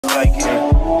like it.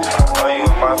 Oh, you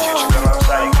my future, girl, I'm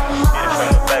psychic. Hit it from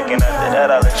the back, and after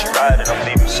that, I'll let you ride it. I'm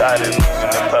deep inside it,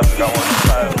 moving the puppet, I want to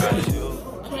drive it.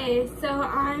 Okay, so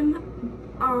I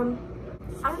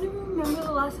don't even remember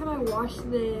the last time I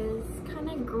washed this. Kind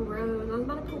of gross. I was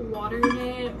about to put water in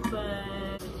it,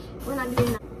 but we're not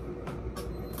doing that.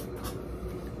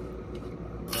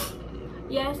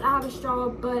 Yes, I have a straw,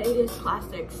 but it is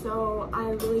plastic, so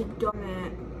I really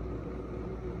don't.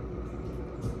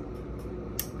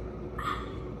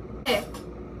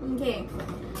 Okay.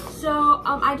 So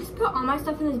I just put all my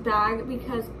stuff in this bag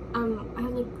because I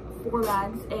have like 4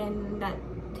 bags and that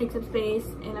takes up space,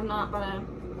 and I'm not gonna.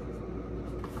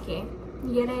 Okay,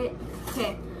 you get it?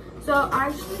 Okay, so I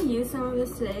actually used some of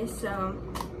this today. So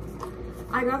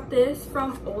I got this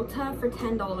from Ulta for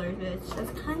 $10, which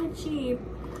that's kind of cheap.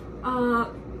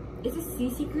 It's a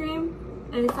CC cream,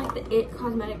 and it's like the IT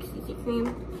Cosmetics CC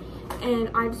cream, and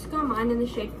I just got mine in the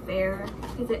shade Fair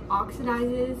because it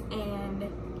oxidizes, and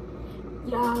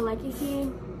yeah, like you see,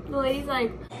 the lady's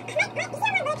like,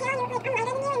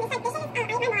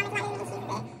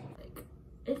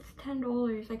 it's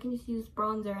 $10. I can just use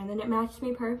bronzer, and then it matched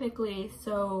me perfectly.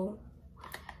 So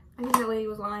I think that lady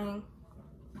was lying.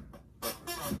 I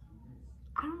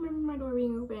don't remember my door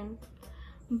being open.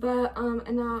 But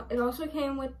and it also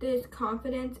came with this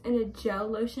Confidence and a gel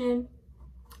lotion.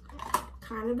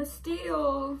 Kind of a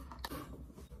steal.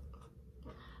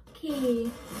 Okay.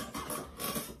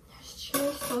 This chair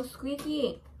is so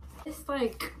squeaky. It's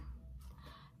like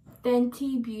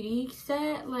Fenty Beauty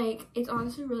set. Like, it's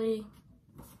honestly really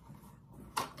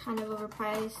kind of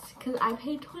overpriced because I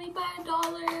paid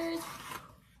 $25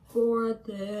 for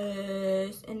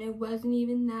this, and it wasn't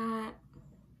even that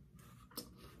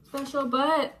special,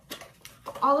 but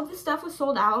all of the stuff was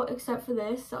sold out except for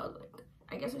this, so I was like,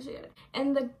 I guess I should get it.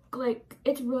 And the, like,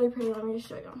 it's really pretty. Let me just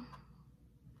show you.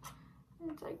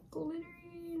 It's like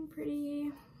glittery and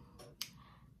pretty,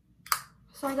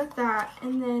 so I got that.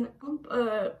 And then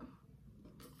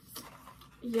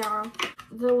yeah,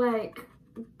 the like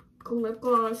lip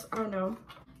gloss, I don't know.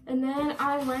 And then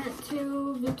I went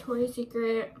to Victoria's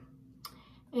Secret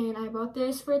and I bought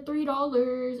this for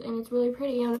 $3, and it's really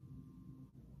pretty.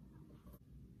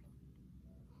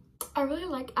 I really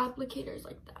like applicators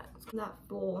like that. It's that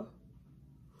full.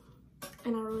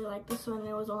 And I really like this one.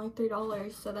 It was only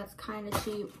 $3, so that's kind of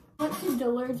cheap. I went to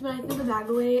Dillard's, but I threw the bag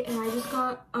away, and I just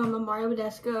got a Mario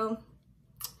Badescu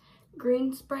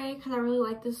green spray because I really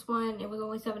like this one. It was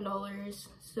only $7,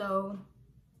 so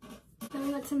then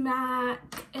we went to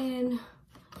MAC, and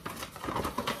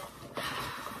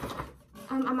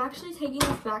I'm actually taking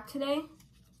this back today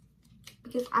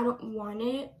because I don't want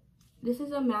it. This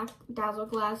is a MAC Dazzle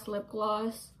Glass lip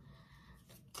gloss,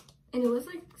 and it was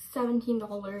like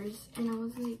 $17, and I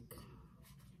was like,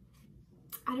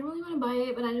 I didn't really want to buy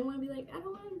it, but I didn't want to be like, I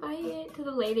don't want to buy it to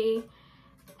the lady,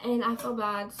 and I felt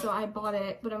bad, so I bought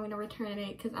it, but I'm going to return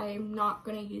it because I'm not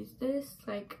going to use this.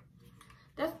 Like,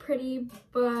 that's pretty,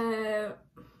 but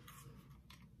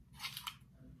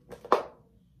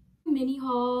mini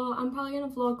haul. I'm probably going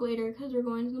to vlog later because we're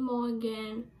going to the mall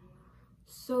again.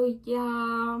 So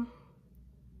yeah.